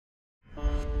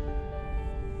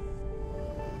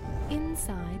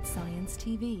Inside Science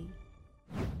TV.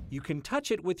 You can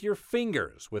touch it with your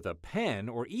fingers, with a pen,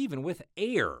 or even with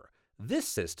air. This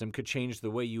system could change the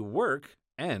way you work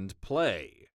and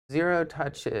play. Zero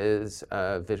Touch is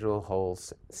a visual whole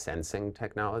sensing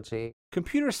technology.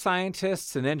 Computer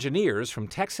scientists and engineers from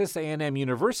Texas A&M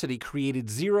University created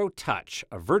Zero Touch,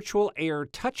 a virtual air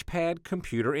touchpad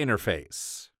computer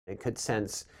interface. It could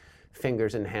sense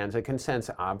fingers and hands. It can sense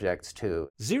objects too.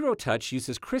 Zero Touch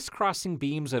uses crisscrossing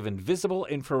beams of invisible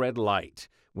infrared light.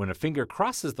 When a finger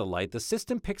crosses the light, the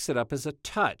system picks it up as a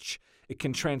touch. It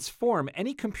can transform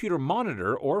any computer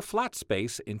monitor or flat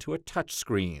space into a touch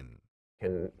screen.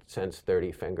 Can sense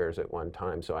 30 fingers at one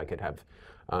time, so I could have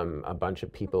a bunch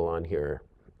of people on here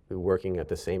working at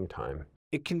the same time.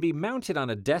 It can be mounted on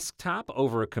a desktop,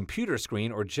 over a computer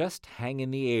screen, or just hang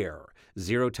in the air.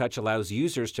 Zero Touch allows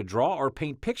users to draw or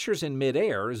paint pictures in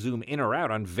midair, zoom in or out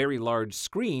on very large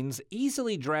screens,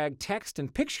 easily drag text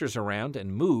and pictures around,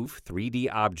 and move 3D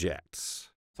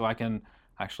objects. So I can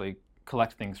actually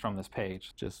collect things from this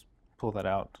page, just pull that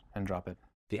out and drop it.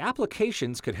 The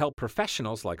applications could help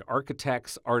professionals like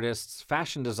architects, artists,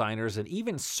 fashion designers, and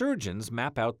even surgeons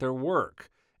map out their work.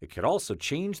 It could also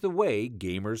change the way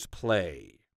gamers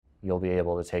play. You'll be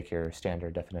able to take your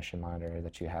standard definition monitor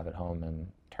that you have at home and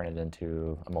turn it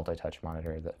into a multi-touch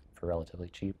monitor for relatively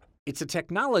cheap. It's a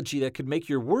technology that could make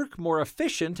your work more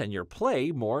efficient and your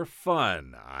play more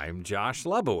fun. I'm Josh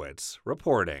Lebowitz,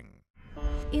 reporting.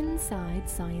 Inside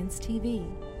Science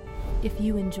TV. If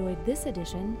you enjoyed this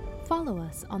edition, follow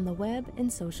us on the web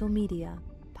and social media,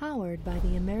 powered by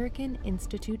the American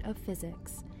Institute of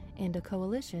Physics and a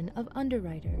coalition of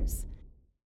underwriters.